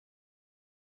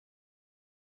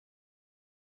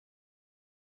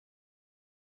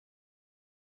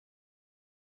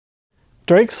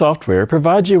Drake Software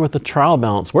provides you with a trial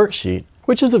balance worksheet,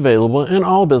 which is available in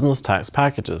all business tax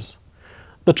packages.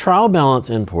 The trial balance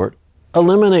import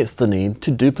eliminates the need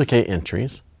to duplicate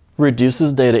entries,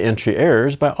 reduces data entry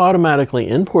errors by automatically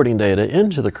importing data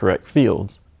into the correct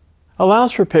fields,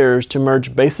 allows preparers to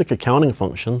merge basic accounting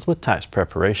functions with tax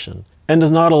preparation, and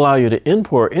does not allow you to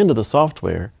import into the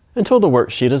software until the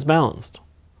worksheet is balanced.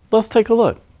 Let's take a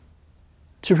look.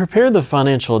 To prepare the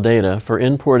financial data for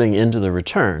importing into the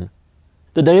return,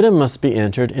 the data must be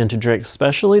entered into Drake's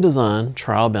specially designed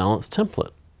trial balance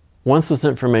template. Once this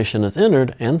information is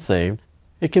entered and saved,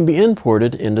 it can be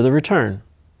imported into the return.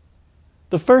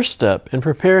 The first step in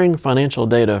preparing financial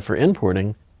data for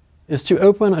importing is to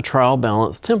open a trial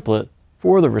balance template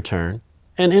for the return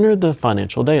and enter the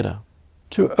financial data.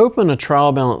 To open a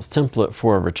trial balance template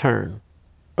for a return,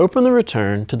 open the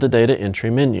return to the Data Entry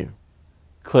menu.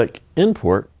 Click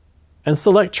Import and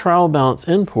select Trial Balance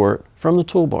Import from the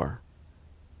toolbar.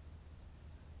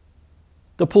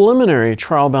 The preliminary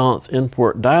Trial Balance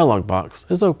Import dialog box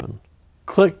is open.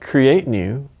 Click Create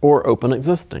New or Open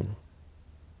Existing.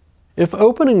 If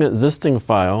opening an existing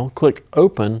file, click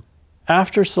Open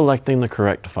after selecting the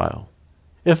correct file.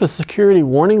 If a security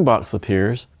warning box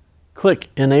appears, click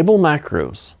Enable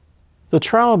Macros. The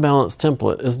trial balance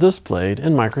template is displayed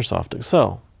in Microsoft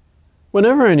Excel.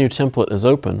 Whenever a new template is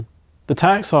open, the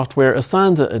tax software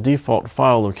assigns it a default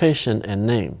file location and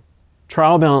name.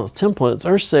 Trial balance templates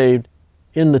are saved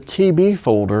in the TB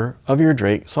folder of your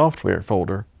Drake software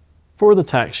folder for the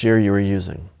tax year you are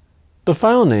using. The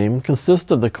file name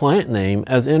consists of the client name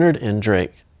as entered in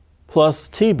Drake, plus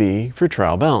TB for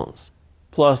trial balance,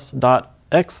 plus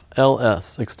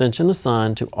 .xls extension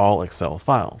assigned to all Excel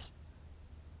files.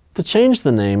 To change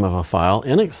the name of a file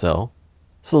in Excel,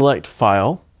 select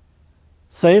File,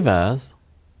 Save As,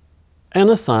 and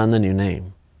assign the new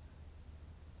name.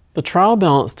 The trial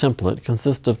balance template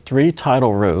consists of 3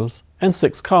 title rows and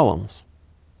 6 columns.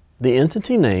 The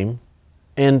entity name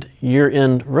and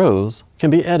year-end rows can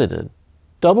be edited.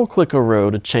 Double-click a row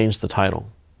to change the title.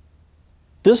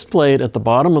 Displayed at the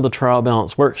bottom of the trial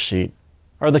balance worksheet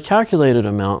are the calculated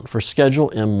amount for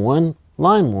Schedule M1,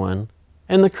 Line 1,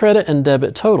 and the credit and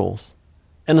debit totals,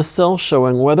 and a cell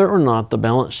showing whether or not the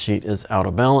balance sheet is out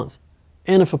of balance,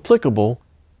 and if applicable,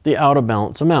 the out of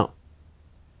balance amount.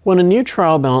 When a new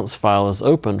trial balance file is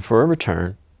opened for a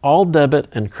return, all debit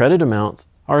and credit amounts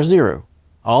are 0.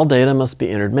 All data must be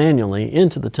entered manually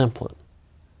into the template.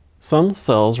 Some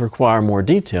cells require more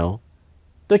detail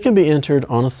that can be entered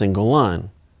on a single line.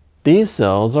 These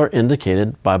cells are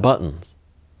indicated by buttons.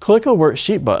 Click a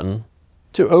Worksheet button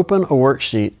to open a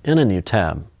worksheet in a new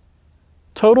tab.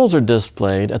 Totals are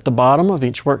displayed at the bottom of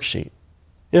each worksheet.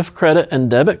 If credit and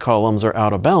debit columns are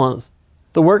out of balance,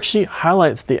 the worksheet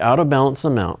highlights the out of balance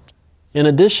amount. In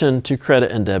addition to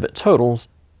credit and debit totals,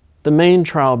 the main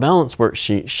trial balance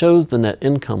worksheet shows the net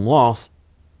income loss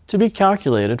to be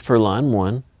calculated for line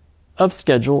 1 of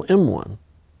Schedule M1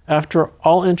 after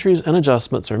all entries and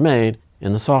adjustments are made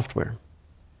in the software.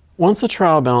 Once a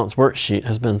trial balance worksheet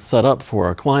has been set up for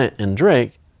a client in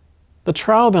Drake, the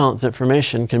trial balance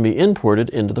information can be imported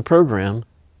into the program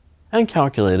and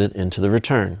calculated into the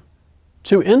return.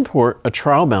 To import a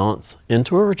trial balance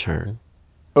into a return,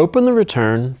 open the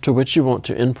return to which you want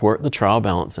to import the trial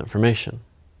balance information.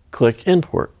 Click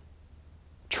Import.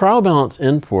 Trial balance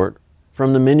import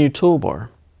from the menu toolbar.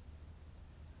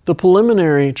 The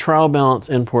preliminary trial balance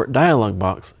import dialog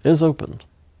box is opened.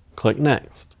 Click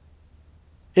Next.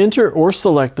 Enter or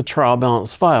select the trial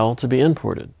balance file to be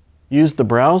imported. Use the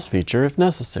Browse feature if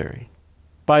necessary.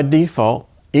 By default,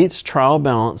 each trial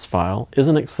balance file is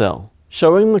in Excel,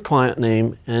 showing the client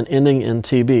name and ending in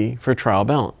TB for trial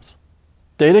balance.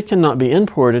 Data cannot be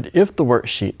imported if the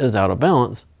worksheet is out of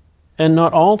balance, and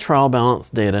not all trial balance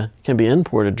data can be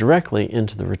imported directly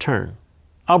into the return.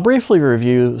 I'll briefly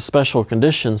review special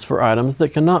conditions for items that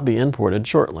cannot be imported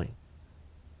shortly.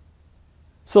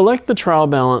 Select the trial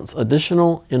balance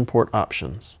additional import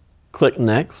options. Click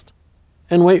Next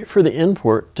and wait for the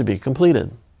import to be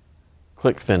completed.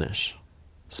 Click Finish.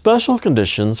 Special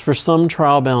conditions for some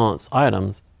trial balance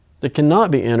items that cannot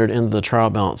be entered into the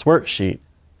trial balance worksheet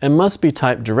and must be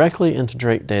typed directly into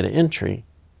Drake Data Entry.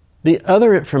 The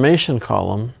Other Information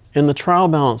column in the trial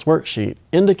balance worksheet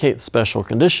indicates special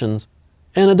conditions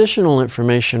and additional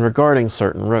information regarding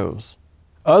certain rows.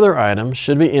 Other items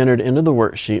should be entered into the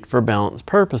worksheet for balance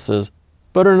purposes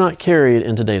but are not carried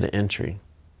into data entry.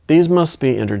 These must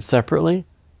be entered separately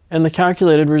and the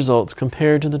calculated results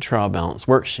compared to the trial balance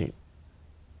worksheet.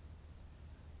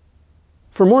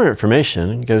 For more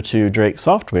information, go to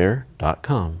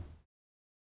drakesoftware.com.